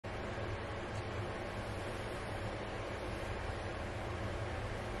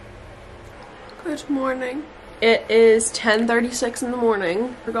Good morning. It is 10:36 in the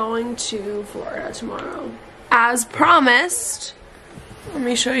morning. We're going to Florida tomorrow. As promised, let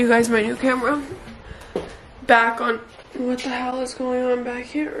me show you guys my new camera. Back on, what the hell is going on back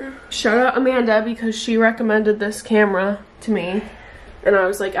here? Shout out Amanda because she recommended this camera to me. And I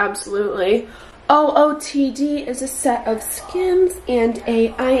was like, absolutely. OOTD is a set of Skims and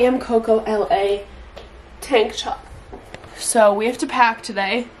a I Am Coco LA tank top. So we have to pack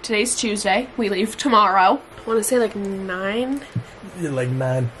today. Today's Tuesday. We leave tomorrow. I want to say like 9. Yeah, like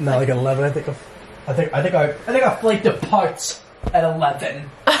 9, not like 11. I think our flight departs at 11.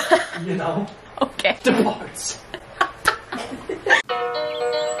 You know. Okay. Departs.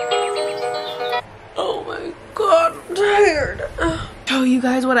 Oh my god, I'm tired. Show you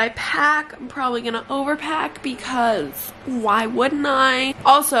guys what I pack. I'm probably gonna overpack because why wouldn't I?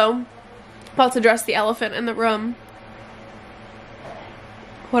 Also, about to address the elephant in the room.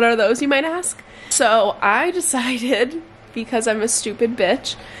 What are those, you might ask? So I decided, because I'm a stupid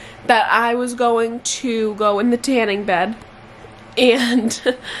bitch, that I was going to go in the tanning bed.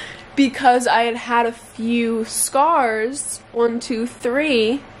 And because I had had a few scars, 1, 2,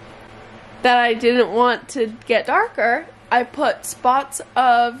 3, that I didn't want to get darker, I put spots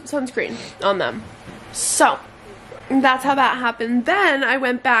of sunscreen on them. So that's how that happened. Then I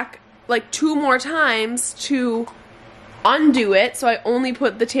went back like 2 more times to undo it, so I only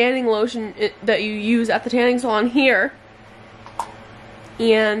put the tanning lotion that you use at the tanning salon here,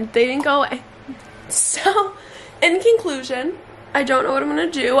 and they didn't go away. So in conclusion, I don't know what I'm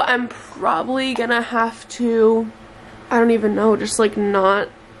gonna do. I'm probably gonna have to, I don't even know, just like not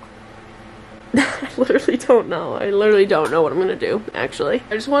I literally don't know. I literally don't know what I'm gonna do, actually.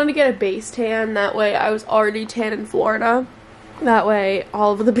 I just wanted to get a base tan, that way I was already tan in Florida. That way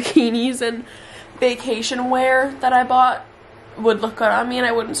all of the bikinis and vacation wear that I bought would look good on me and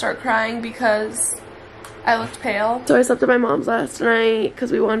I wouldn't start crying because I looked pale. So I slept at my mom's last night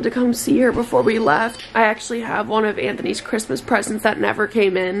because we wanted to come see her before we left. I actually have one of Anthony's Christmas presents that never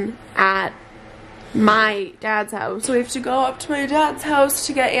came in at my dad's house. So we have to go up to my dad's house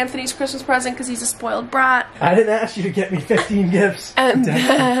to get Anthony's Christmas present because he's a spoiled brat. I didn't ask you to get me 15 gifts. And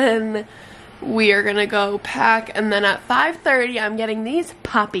then we are gonna go pack, and then at 5:30 I'm getting these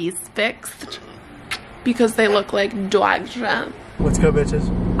puppies fixed because they look like dog shit. Let's go, bitches.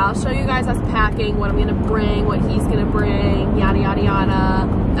 I'll show you guys us packing, what I'm gonna bring, what he's gonna bring, yada yada yada.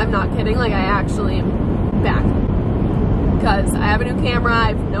 I'm not kidding, like I actually am back. Because I have a new camera, I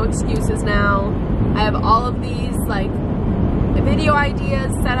have no excuses now. I have all of these like video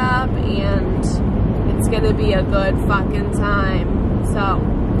ideas set up and it's gonna be a good fucking time. So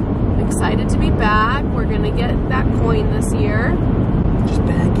I'm excited to be back. We're gonna get that coin this year. She's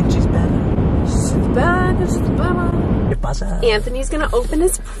back and she's better. She's back and she's better. Anthony's gonna open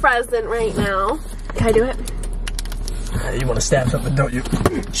his present right now. Can I do it? You want to stab something, don't you?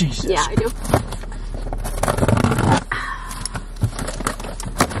 Jesus. Yeah, I do.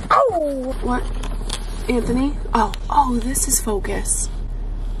 Oh! What? Anthony? Oh, this is focus.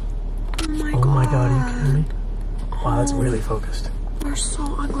 Oh my god. Oh my god, are you kidding me? Wow, that's really focused. We're so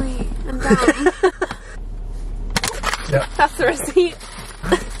ugly and dumb. Yep. That's the receipt.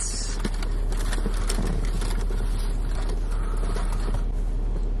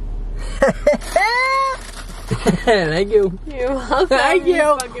 Thank you. You're welcome. Thank you.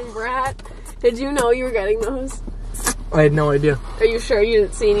 Fucking brat. Did you know you were getting those? I had no idea. Are you sure you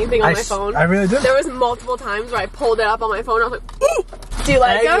didn't see anything on my phone? I really did. There was multiple times where I pulled it up on my phone. I was like, ooh! Do you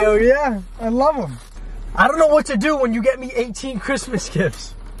like them? Thank you, yeah. I love them. I don't know what to do when you get me 18 Christmas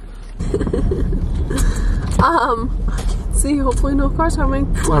gifts. I can't see. Hopefully no cars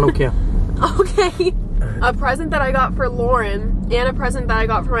coming. I don't care. Okay. A present that I got for Lauren and a present that I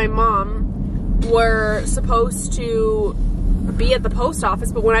got for my mom were supposed to be at the post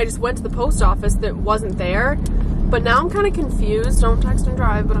office, but when I just went to the post office, that wasn't there. But now I'm kind of confused. Don't text and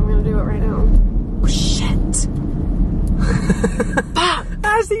drive, but I'm gonna do it right now. Oh shit!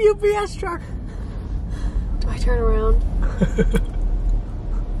 That's the UPS truck. Do I turn around?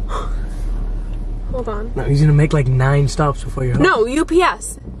 Hold on. No, he's gonna make like 9 stops before you're home. No,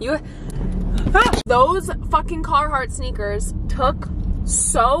 UPS. Those fucking Carhartt sneakers took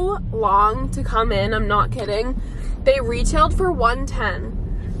so long to come in. I'm not kidding. They retailed for $110,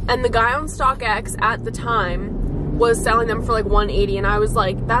 and the guy on StockX at the time was selling them for like $180, and I was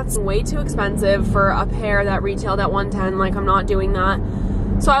like, that's way too expensive for a pair that retailed at $110. Like, I'm not doing that.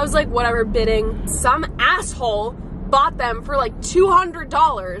 So I was like, whatever, bidding. Some asshole bought them for like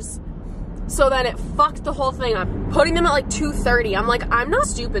 $200. So then it fucked the whole thing up. Putting them at like $230. I'm like, I'm not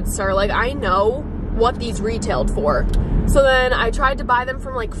stupid, sir. Like, I know what these retailed for. So then I tried to buy them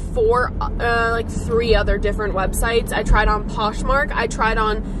from like 3 other different websites. I tried on Poshmark. I tried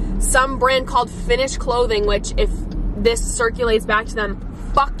on some brand called Finnish Clothing, which if this circulates back to them,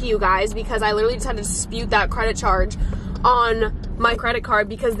 fuck you guys, because I literally just had to dispute that credit charge on my credit card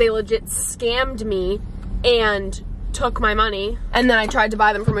because they legit scammed me and took my money. And then I tried to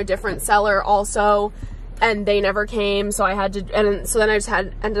buy them from a different seller also, and they never came, so I had to, and so then I just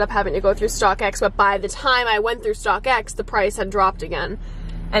ended up having to go through StockX, but by the time I went through StockX, the price had dropped again,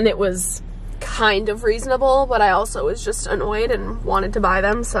 and it was kind of reasonable, but I also was just annoyed and wanted to buy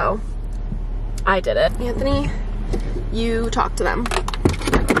them, so I did it. Anthony, you talk to them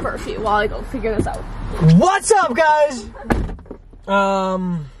for a few while I go figure this out. What's up, guys?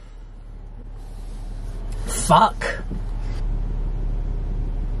 Fuck.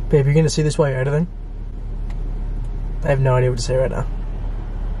 Babe, you're gonna see this while you're editing? I have no idea what to say right now.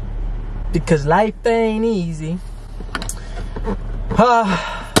 Because life ain't easy.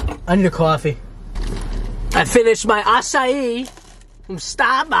 I need a coffee. I finished my acai from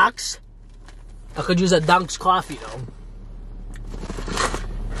Starbucks. I could use a Dunk's coffee though.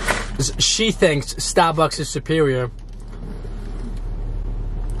 She thinks Starbucks is superior.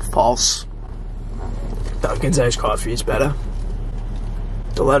 False. Dunkin's iced coffee is better.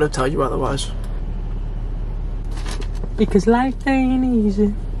 Don't let her tell you otherwise. Because life ain't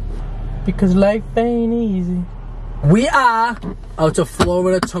easy. Because life ain't easy. We are out to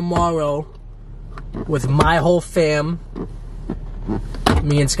Florida tomorrow with my whole fam.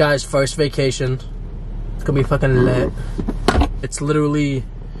 Me and Sky's first vacation. It's gonna be fucking lit. It's literally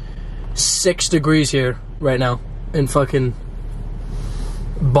 6 degrees here right now in fucking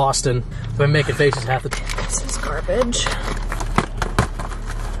Boston. I've been making faces half the time. This is garbage.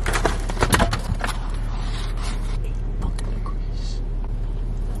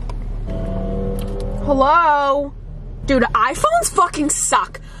 Hello? Dude, iPhones fucking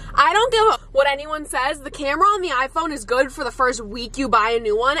suck. I don't give a what anyone says. The camera on the iPhone is good for the first week you buy a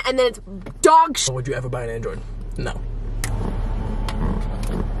new one, and then it's dog shit. Would you ever buy an Android? No.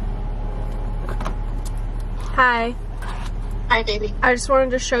 Hi. Hi, baby. I just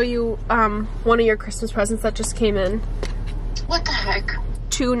wanted to show you one of your Christmas presents that just came in. What the heck?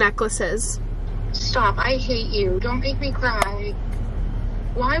 2 necklaces. Stop. I hate you. Don't make me cry.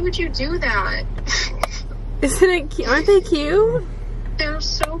 Why would you do that? Isn't it cute? Aren't they cute? They're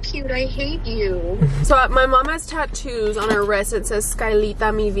so cute. I hate you. So my mom has tattoos on her wrist. It says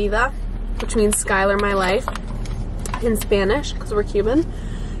Skylita mi vida, which means Skylar my life in Spanish because we're Cuban.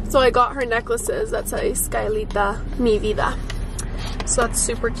 So I got her necklaces that say Skylita mi vida. So that's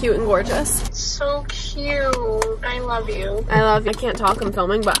super cute and gorgeous. So cute. I love you. I love you. I can't talk, I'm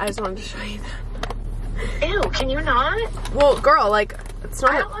filming, but I just wanted to show you that. Ew, can you not? Well, girl, like, it's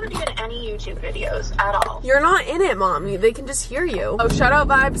not. I don't want to be in any YouTube videos at all. You're not in it, Mom. They can just hear you. Oh, shout out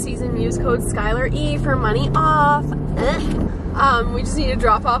Vibe season. Use code SkylarE for money off. We just need to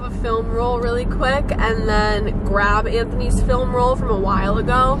drop off a film roll really quick and then grab Anthony's film roll from a while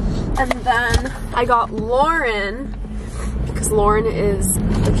ago. And then I got Lauren, because Lauren is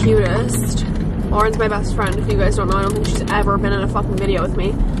the cutest. Lauren's my best friend. If you guys don't know, I don't think she's ever been in a fucking video with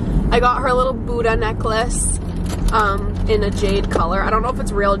me. I got her a little Buddha necklace in a jade color. I don't know if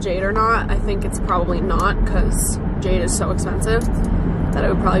it's real jade or not. I think it's probably not because jade is so expensive that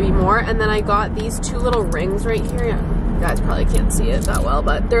it would probably be more. And then I got these 2 little rings right here. You guys probably can't see it that well,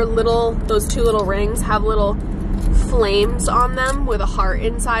 but they're little, those 2 little rings have little flames on them with a heart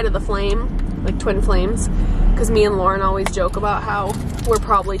inside of the flame, like twin flames. Because me and Lauren always joke about how we're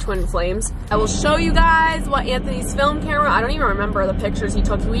probably twin flames. I will show you guys what Anthony's film camera, I don't even remember the pictures he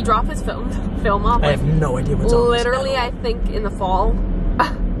took. Did we drop his film off? I have no idea what's on this. Literally, I think in the fall.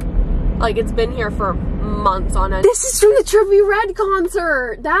 Like, it's been here for months on end. This is from the Trippie Redd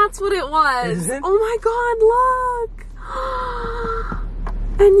concert. That's what it was. Is it? Oh my God, look.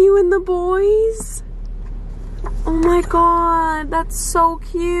 And you and the boys. Oh my God, that's so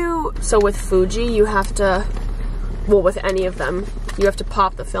cute. So with Fuji, you have to, well, with any of them, you have to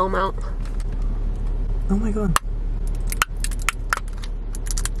pop the film out. Oh my God.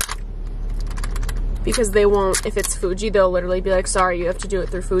 Because they won't, if it's Fuji, they'll literally be like, sorry, you have to do it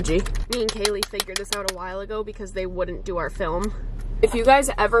through Fuji. Me and Kaylee figured this out a while ago because they wouldn't do our film. If you guys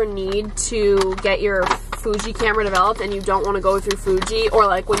ever need to get your Fuji camera developed and you don't want to go through Fuji, or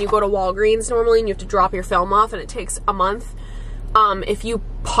like when you go to Walgreens normally and you have to drop your film off and it takes a month, if you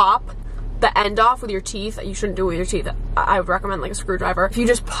pop the end off with your teeth, you shouldn't do it with your teeth, I would recommend like a screwdriver. If you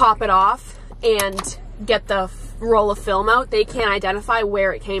just pop it off and get the roll of film out, they can't identify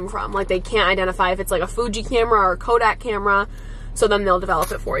where it came from. Like, they can't identify if it's like a Fuji camera or a Kodak camera. so then they'll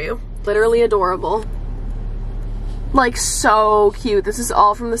develop it for you. Literally adorable. Like, so cute. This is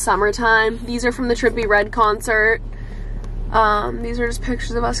all from the summertime. These are from the Trippie Redd concert. These are just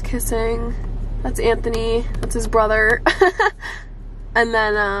pictures of us kissing. That's Anthony. That's his brother. And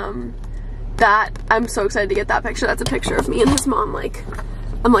then, that, I'm so excited to get that picture. That's a picture of me and his mom, like,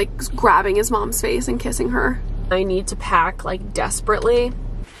 I'm like grabbing his mom's face and kissing her. I need to pack, like, desperately.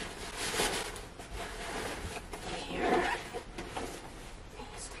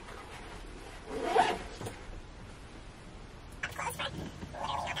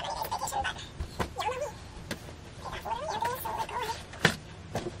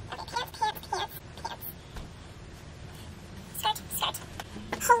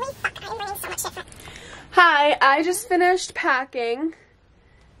 Hi, I just finished packing.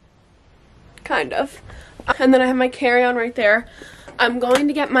 Kind of. And then I have my carry-on right there. I'm going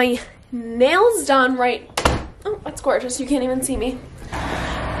to get my nails done right. Oh, that's gorgeous. You can't even see me.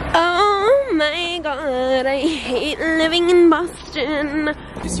 Oh my god, I hate living in Boston.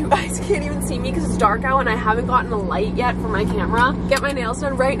 Just you guys can't even see me because it's dark out and I haven't gotten a light yet for my camera. Get my nails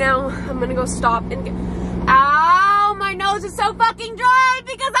done right now. I'm gonna go stop and get. Ow, my nose is so fucking dry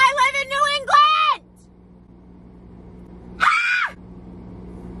because I live in New England!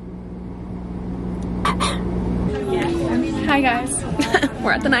 Hi guys,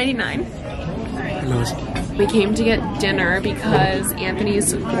 we're at the 99. We came to get dinner because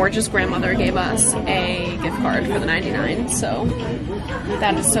Anthony's gorgeous grandmother gave us a gift card for the 99, so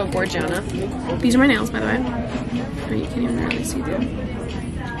that is so gorgeous. These are my nails, by the way. Oh, you can't even really see them.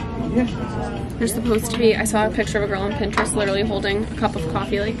 They're supposed to be, I saw a picture of a girl on Pinterest literally holding a cup of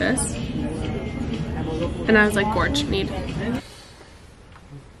coffee like this. And I was like, gorge, need.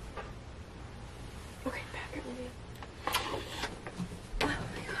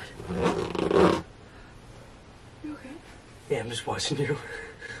 Yeah, I'm just watching you.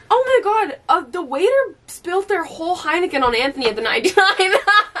 Oh my god, the waiter spilled their whole Heineken on Anthony at the 99.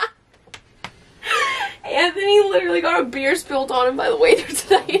 Anthony literally got a beer spilled on him by the waiter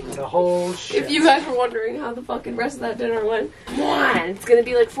tonight. The whole shit. If you guys were wondering how the fucking rest of that dinner went. Come on, it's gonna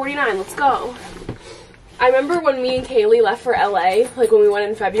be like 49, let's go. I remember when me and Kaylee left for LA, like when we went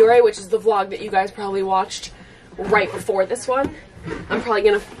in February, which is the vlog that you guys probably watched right before this one. I'm probably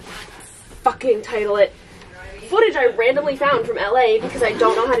gonna fucking title it footage I randomly found from LA because I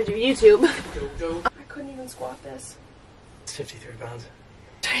don't know how to do YouTube. I couldn't even squat this. It's 53 pounds.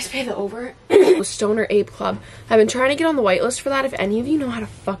 Did I just pay the over? Stoner Ape Club. I've been trying to get on the whitelist for that. If any of you know how to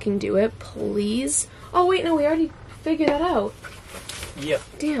fucking do it, please. Oh wait, no, we already figured that out. Yep.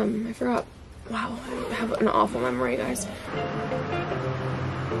 Damn, I forgot. Wow, I have an awful memory, guys.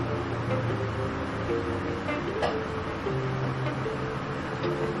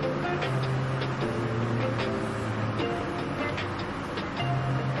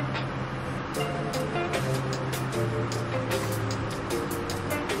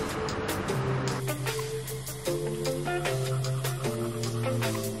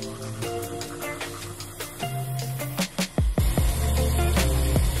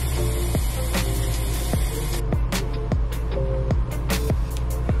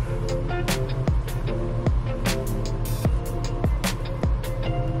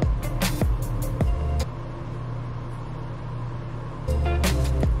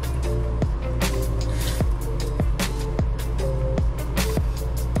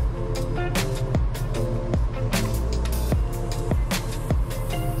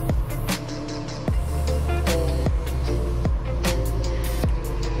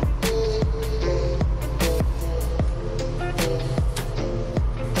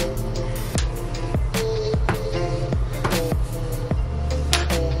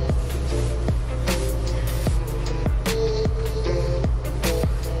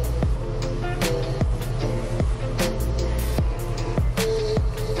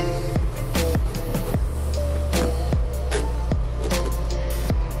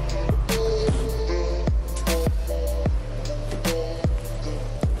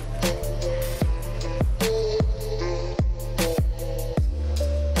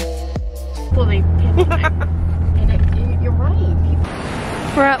 You're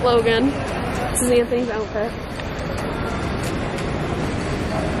right. We're at Logan. This is Anthony's outfit.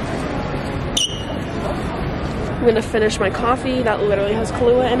 I'm gonna finish my coffee that literally has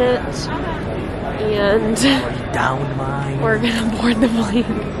Kahlua in it. And Down mine. we're gonna board the plane.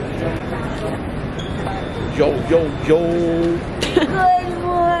 Yo, yo, yo. Good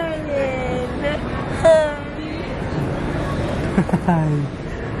morning.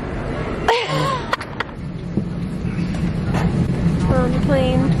 We're on the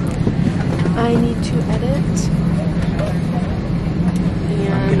plane. I need to edit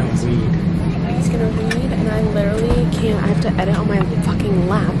have to edit on my fucking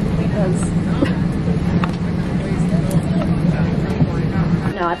lap because...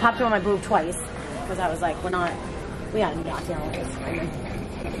 No, I popped her on my boob twice because I was like, we gotta be out here all this.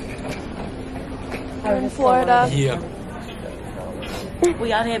 We're in Florida. Yeah.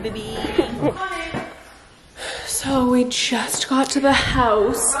 We out here, baby. So we just got to the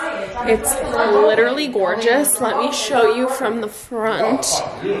house. It's literally gorgeous. Let me show you from the front.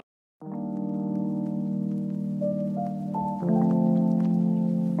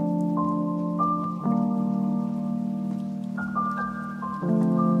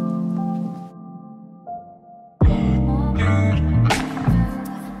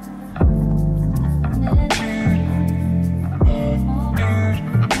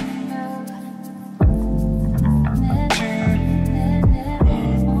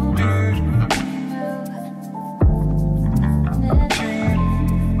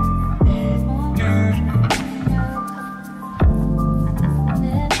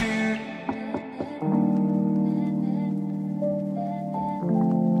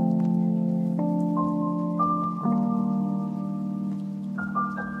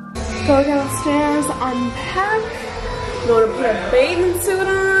 Go downstairs, unpack, go to put a bathing suit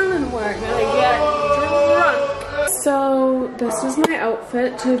on, and we're gonna get drunk. So this is my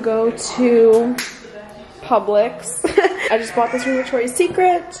outfit to go to Publix. I just bought this from Victoria's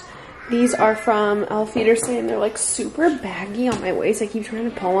Secret. These are from Elfeederson, and they're like super baggy on my waist. I keep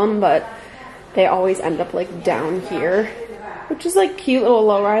trying to pull them, but they always end up like down here, which is like cute little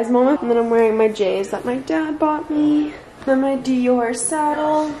low-rise moment. And then I'm wearing my J's that my dad bought me. Then my Dior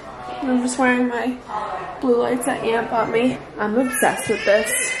saddle. I'm just wearing my blue lights that Aunt bought me. I'm obsessed with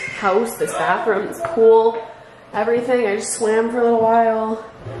this house, this bathroom, this pool, everything. I just swam for a little while.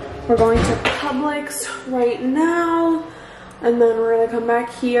 We're going to Publix right now, and then we're gonna come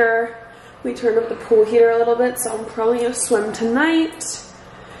back here. We turned up the pool heater a little bit, so I'm probably gonna swim tonight.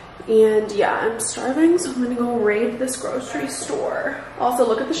 And yeah, I'm starving, so I'm gonna go raid this grocery store. Also,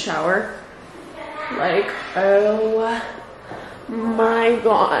 look at the shower. Like, oh my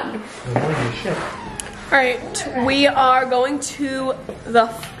god. Alright, we are going to the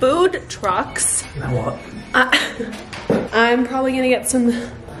food trucks. What? I'm probably gonna get some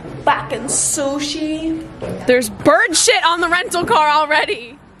fucking sushi. There's bird shit on the rental car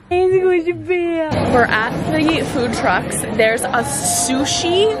already. We're at the food trucks. There's a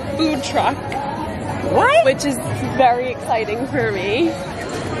sushi food truck. What? Which is very exciting for me.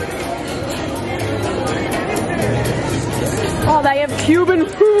 Oh, they have Cuban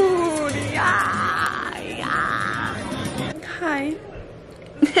food. Yeah, yeah. Hi.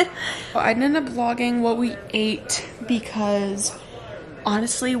 I didn't end up vlogging what we ate because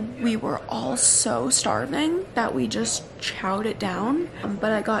honestly, we were all so starving that we just chowed it down.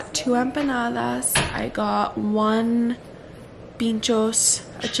 But I got 2 empanadas. I got 1 pinchos,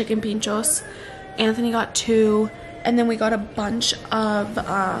 a chicken pinchos. Anthony got 2. And then we got a bunch of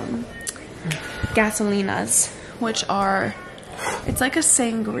gasolinas, which are, it's like a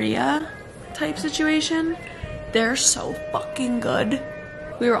sangria type situation. They're so fucking good.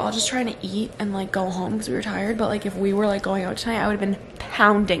 We were all just trying to eat and like go home because we were tired, but like if we were like going out tonight, I would have been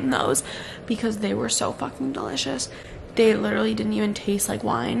pounding those because they were so fucking delicious. They literally didn't even taste like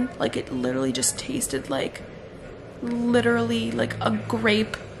wine. Like it literally just tasted like literally like a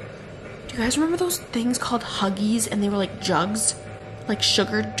grape. Do you guys remember those things called Huggies, and they were like jugs, like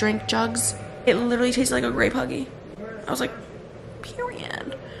sugar drink jugs? It literally tasted like a grape Huggy. I was like,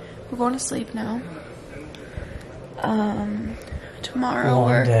 period. We're going to sleep now. Tomorrow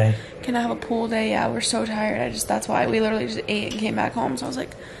we're gonna have a pool day. Yeah, we're so tired. That's why we literally just ate and came back home. So I was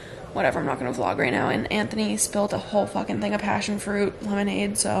like, whatever, I'm not gonna vlog right now. And Anthony spilled a whole fucking thing of passion fruit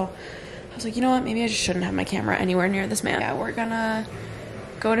lemonade. So I was like, you know what? Maybe I just shouldn't have my camera anywhere near this man. Yeah, we're gonna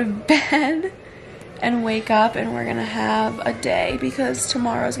go to bed and wake up, and we're gonna have a day because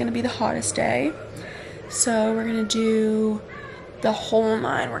tomorrow's gonna be the hottest day. So we're gonna do the whole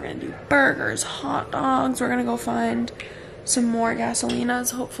 9. We're gonna do burgers, hot dogs. We're gonna go find some more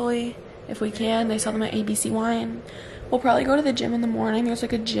gasolinas, hopefully, if we can. They sell them at ABC Wine. We'll probably go to the gym in the morning. There's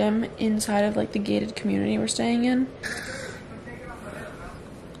like a gym inside of like the gated community we're staying in.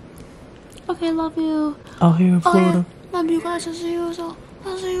 Okay, love you. Out here in Florida. Okay, love you guys. I'll see you. So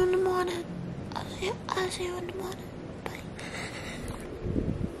I'll see you in the morning. I'll see you in the morning. Bye.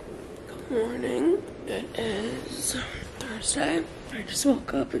 Good morning. It is Thursday. I just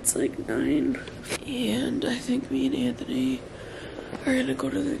woke up. It's like 9. And I think me and Anthony are gonna go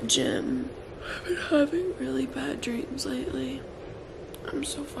to the gym. I've been having really bad dreams lately. I'm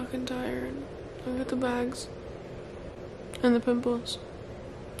so fucking tired. Look at the bags. And the pimples.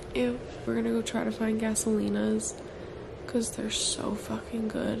 Ew. We're gonna go try to find gasolinas, because they're so fucking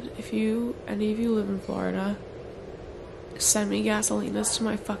good. If any of you live in Florida, send me gasolinas to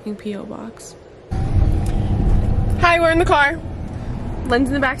my fucking P.O. box. Hi, we're in the car. Lynn's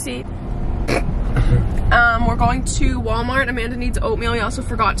in the back seat. We're going to Walmart. Amanda needs oatmeal. We also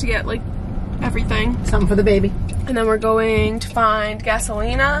forgot to get like everything. Something for the baby. And then we're going to find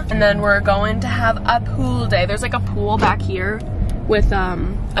gasolina. And then we're going to have a pool day. There's like a pool back here with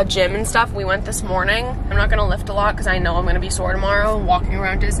a gym and stuff. We went this morning. I'm not gonna lift a lot because I know I'm gonna be sore tomorrow walking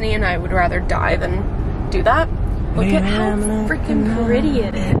around Disney, and I would rather die than do that. Look at how freaking pretty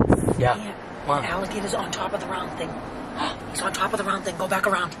it is. Yeah. Wow. Alligator's on top of the round thing. He's on top of the round thing. Go back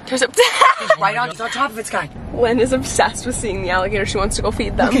around. There's a right on. He's on top of it, Sky. Lynn is obsessed with seeing the alligator. She wants to go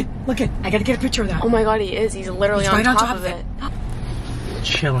feed them. Look it. I gotta get a picture of that. Oh my god, he is. He's literally on, right top of it.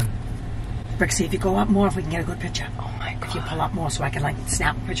 Chilling. Rick, see if you go up more if we can get a good picture. Oh my god. If you pull up more so I can like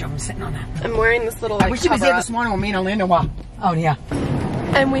snap a picture of him sitting on that. I'm wearing this little like I wish he was there cover-up. this morning when me and Orlando were out here.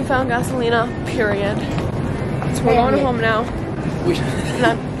 And we found gasolina, period. So we're going home now.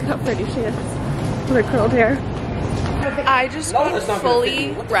 Not how pretty she is. With her curled hair. I just got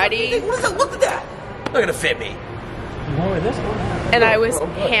fully ready. Look at that. Not gonna fit me. And I was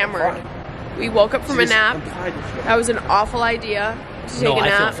hammered. We woke up from a nap. That was an awful idea to take a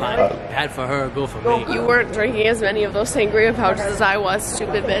nap. I feel fine. Bad for her, good for me. You weren't drinking as many of those sangria pouches as I was,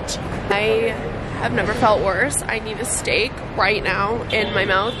 stupid bitch. I have never felt worse. I need a steak right now in my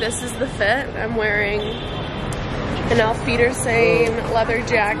mouth. This is the fit. I'm wearing an Alfeeder Sane leather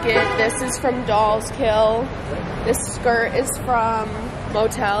jacket. This is from Doll's Kill. This skirt is from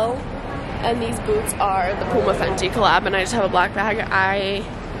Motel. And these boots are the Puma Fenty collab, and I just have a black bag. I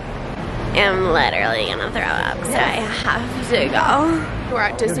am literally gonna throw up, so I have to go. We're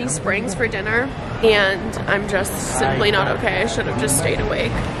at Disney Springs for dinner, and I'm just simply not okay. I should have just stayed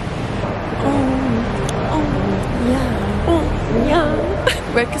awake.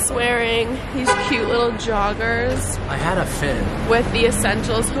 Yeah. Rick is wearing these cute little joggers. I had a fit. With the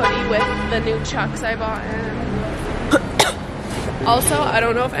Essentials hoodie with the new Chucks I bought in. Also, I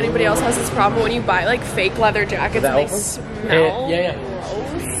don't know if anybody else has this problem when you buy like fake leather jackets and they smell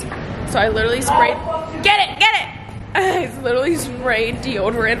gross. So I literally sprayed, get it! I literally sprayed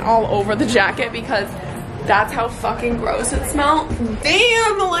deodorant all over the jacket because that's how fucking gross it smelled.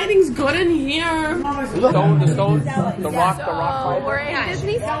 Damn, the lighting's good in here. The rock. So we're in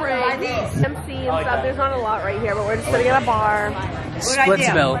Disney Springs. MC and stuff. There's not a lot right here, but we're just sitting at a bar.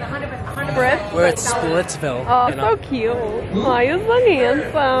 Splitsville. We're at Splitsville. Oh, so cute. Oh, you're so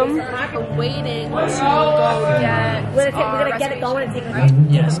handsome. We're waiting to go get. We're gonna get it going and take a picture.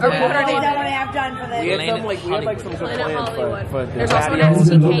 Yes. Or what are That's what I have done for this. We had some good Planet Hollywood. for There's also an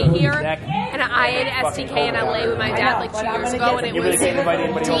STK here, and I had STK in LA with my dad like 2 years ago, and it was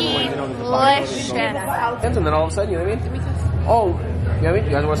delicious. And then all of a sudden, you know what I mean? Oh, you know what I mean?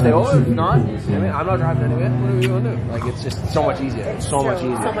 You guys want to stay over? If not, you know what I mean? I'm not driving anywhere. What are we going to do? Like, it's just so much easier. It's so much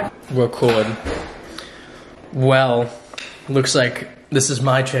easier. Record. Well, looks like this is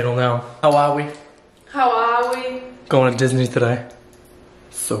my channel now. How are we? How are we? Going to Disney today.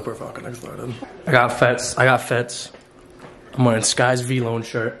 Super fucking excited. I got fits. I'm wearing Sky's V-Lone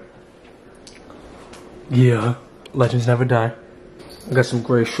shirt. Yeah, legends never die. I got some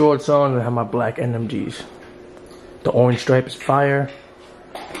gray shorts on and I have my black NMGs. The orange stripe is fire.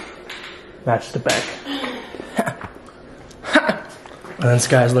 Match the back. And then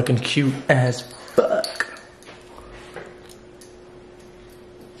Sky's looking cute as fuck.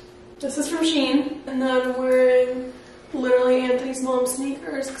 This is from Shein, and then I'm wearing literally Anthony's mom's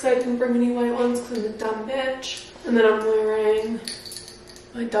sneakers because I didn't bring any white ones because I'm a dumb bitch. And then I'm wearing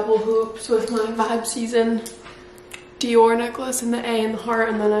my double hoops with my Vibe Season Dior necklace and the A and the heart,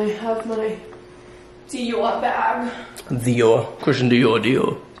 and then I have my Dior bag. Dior. Christian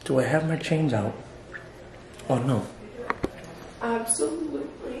Dior. Do I have my chains out? Oh no.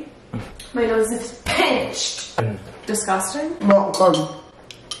 Absolutely. My nose is pinched. Disgusting.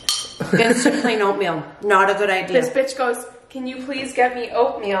 It's plain oatmeal. Not a good idea. This bitch goes, can you please get me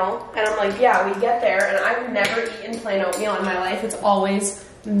oatmeal? And I'm like, yeah, we get there. And I've never eaten plain oatmeal in my life. It's always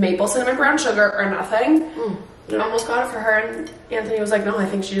maple cinnamon brown sugar or nothing. I almost got it for her, and Anthony was like, no, I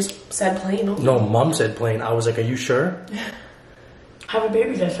think she just said plain oatmeal. No, Mom said plain. I was like, are you sure? Have a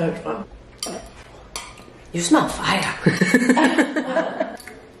baby that sounds fun. You smell fire.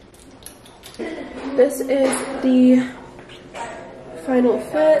 This is the final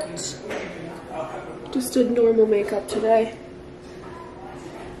fit. Just did normal makeup today.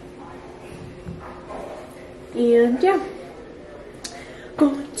 And yeah.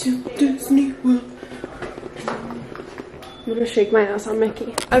 Going to Disney World. I'm gonna shake my ass on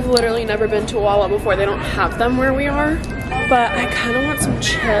Mickey. I've literally never been to Walla before. They don't have them where we are. But I kind of want some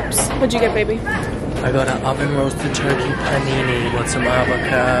chips. What'd you get, baby? I got an oven roasted turkey panini with some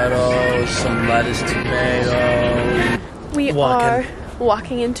avocado, some lettuce, tomato. We are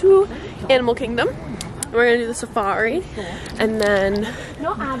walking into Animal Kingdom. We're gonna do the safari. And then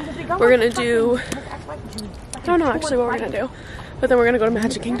we're gonna do, I don't know actually what we're gonna do. But then we're gonna go to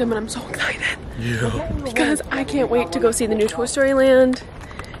Magic Kingdom and I'm so excited. Yeah. Because I can't wait to go see the new Toy Story Land.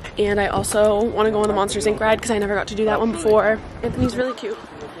 And I also want to go on the Monsters Inc. ride because I never got to do that one before. Anthony's really cute.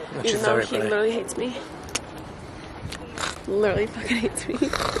 Even though he literally hates me. Literally fucking hates me.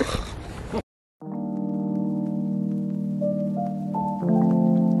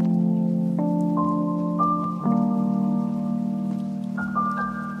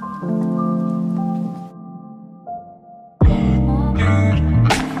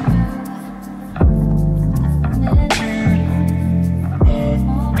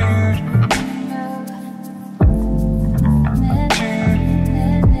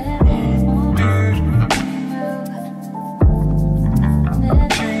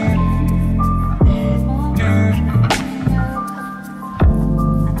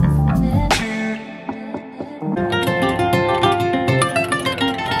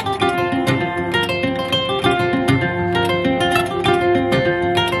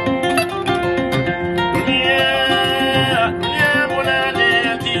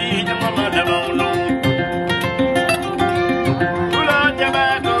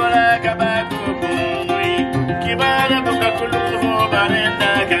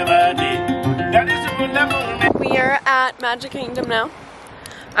 We are at Magic Kingdom now.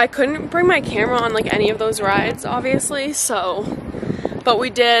 I couldn't bring my camera on like any of those rides, obviously, so, but we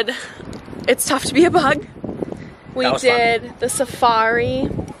did, it's tough to be a bug. We did the safari,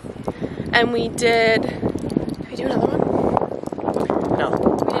 and we did we do another one? No.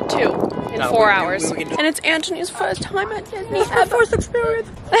 We did two in 4 hours. And it's Anthony's first time at Disney ever. First experience.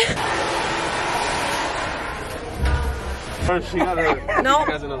 First, she got her. No.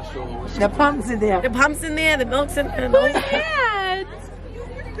 She has another stroller. The pump's in there. The pump's in there. The milk's in there. Who's that?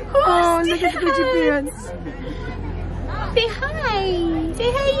 Oh, look at the Gucci pants. Say hi.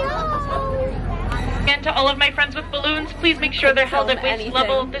 Say hi, y'all. And to all of my friends with balloons, please make sure they're held at waist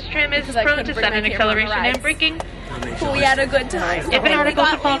level. This tram is prone to sudden acceleration and braking. We had a good time. If an article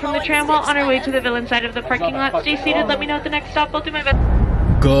should fall from the tram while on our way to the villain side of the parking lot, stay seated. Let me know at the next stop. I'll do my best.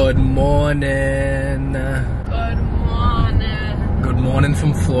 Good morning. Good morning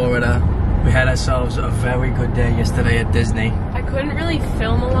from Florida. We had ourselves a very good day yesterday at Disney. I couldn't really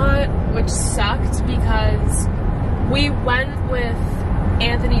film a lot, which sucked because we went with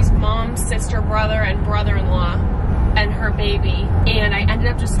Anthony's mom, sister, brother, and brother-in-law and her baby, and I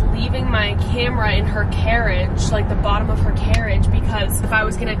ended up just leaving my camera in her carriage, like the bottom of her carriage, because if I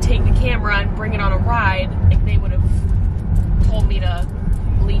was gonna take the camera and bring it on a ride, like they would have told me to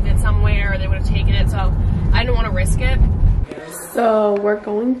leave it somewhere, or they would have taken it, so I didn't want to risk it. So we're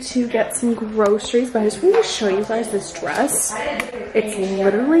going to get some groceries, but I just wanted to show you guys this dress. It's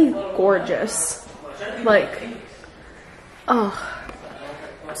literally gorgeous. Like, oh,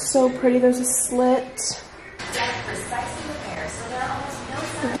 so pretty. There's a slit.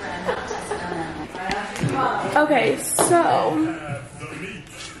 Okay, so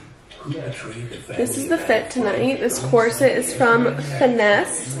this is the fit tonight. This corset is from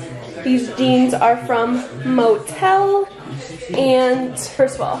Finesse. These jeans are from Motel. And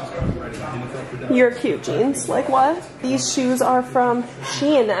first of all, you're cute jeans. Like what? These shoes are from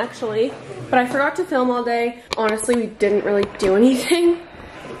Shein actually. But I forgot to film all day. Honestly, we didn't really do anything.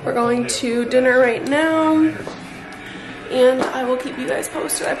 We're going to dinner right now. And I will keep you guys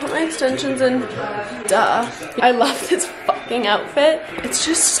posted. I put my extensions in. Duh. I love this fucking outfit. It's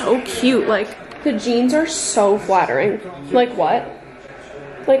just so cute. Like, the jeans are so flattering. Like what?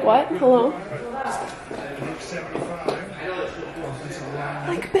 Like what? Hello?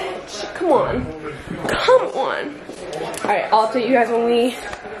 Like, bitch. Come on. Come on. Alright, I'll update you guys when we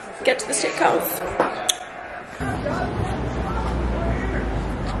get to the steakhouse.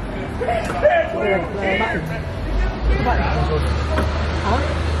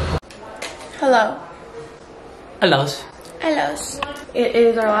 Hello. Hellos. Hellos. It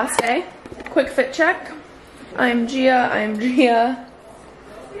is our last day. Quick fit check. I am Gia. I am Gia.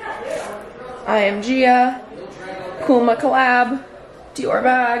 I am Gia. Kuma collab. Dior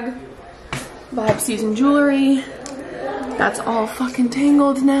bag. Vibe season jewelry. That's all fucking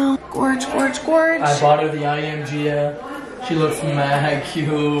tangled now. Gorge, gorge, gorge. I bought her the IMG. She looks mad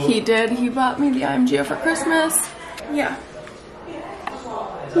cute. He did. He bought me the IMG for Christmas. Yeah.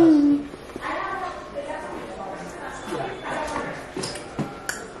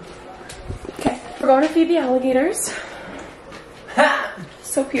 We're going to feed the alligators.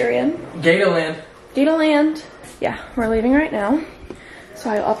 So period. Gatorland. Gatorland. Yeah, we're leaving right now.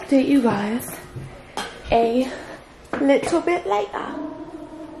 So I'll update you guys a little bit later.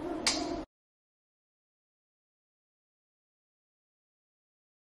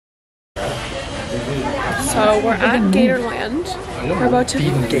 So we're at Gatorland. We're about to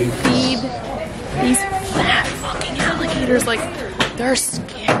feed these fat fucking alligators. Like, they're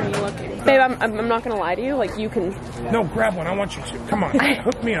scary looking. Babe, I'm not gonna lie to you. Like, you can. No, grab one. I want you to. Come on.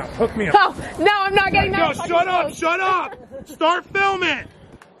 Hook me up. Hook me up. Oh, no, I'm not getting that. No, shut up. Shut up. Start filming.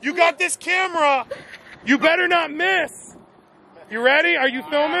 You got this camera. You better not miss. You ready? Are you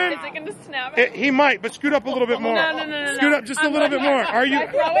filming? Is it gonna snap? He might, but scoot up a little bit more. No. Scoot up just a little bit more. Are you?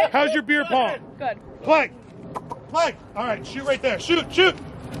 How's your beer pong? Good. Play. Play. All right, shoot right there. Shoot.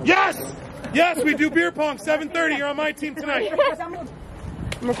 Yes. Yes, we do beer pong. 7:30. You're on my team tonight.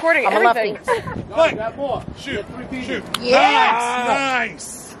 I'm recording everything. Play. Shoot. Yes.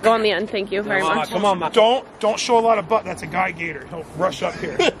 Nice. Go on the end. Thank you very much. Come on, don't show a lot of butt. That's a guy gator. He'll rush up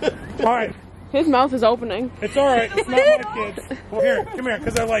here. All right. His mouth is opening. It's all right. It's not my kids. Well, here, come here,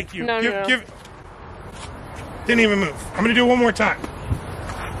 because I like you. No. Didn't even move. I'm gonna do it one more time.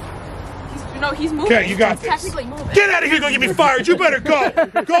 He's moving. Okay, you got this. Technically moving. Get out of here! You're gonna get me fired. You better go.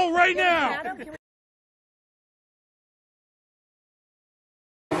 Go right now.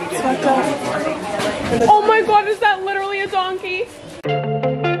 Oh my God! Is that literally a donkey?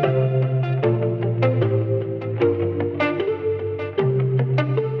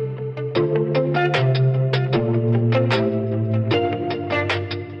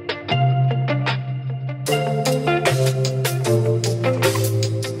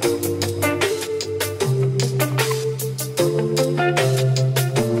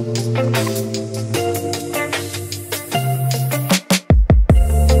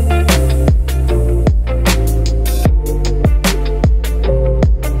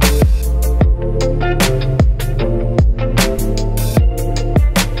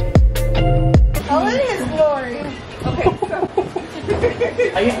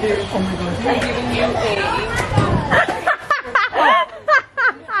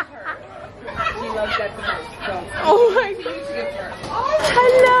 Oh my God.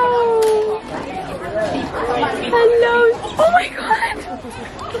 Hello. Hello. Oh my God.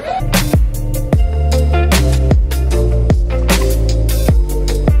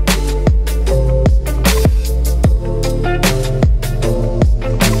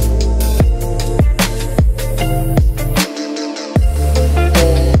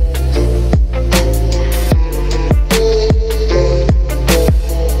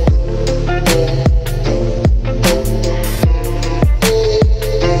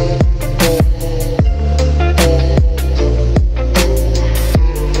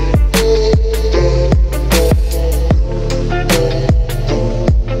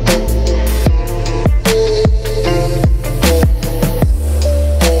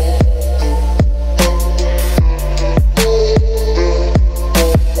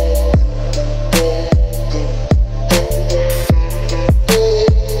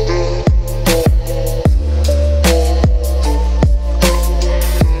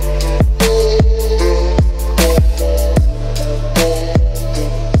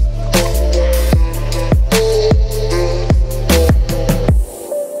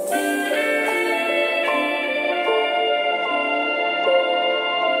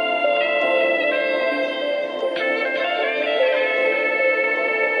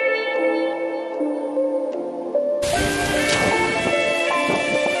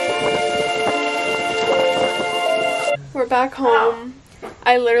 We're back home.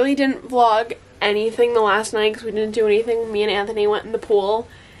 I literally didn't vlog anything the last night because we didn't do anything. Me and Anthony went in the pool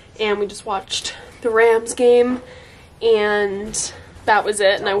and we just watched the Rams game, and that was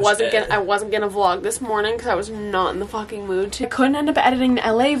it. And I wasn't gonna vlog this morning because I was not in the fucking mood to. I couldn't end up editing the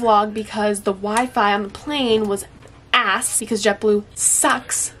LA vlog because the Wi-Fi on the plane was ass because JetBlue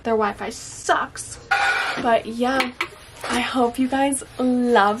sucks. Their Wi-Fi sucks. But yeah, I hope you guys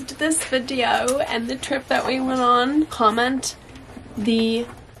loved this video and the trip that we went on. Comment the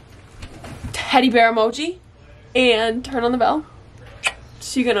teddy bear emoji and turn on the bell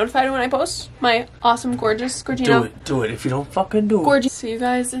so you get notified when I post my awesome, gorgeous Gorgino. Do it. If you don't fucking do it. Gorgeous. See you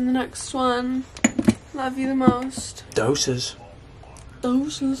guys in the next one. Love you the most. Doses.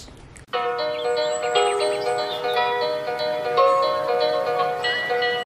 Doses.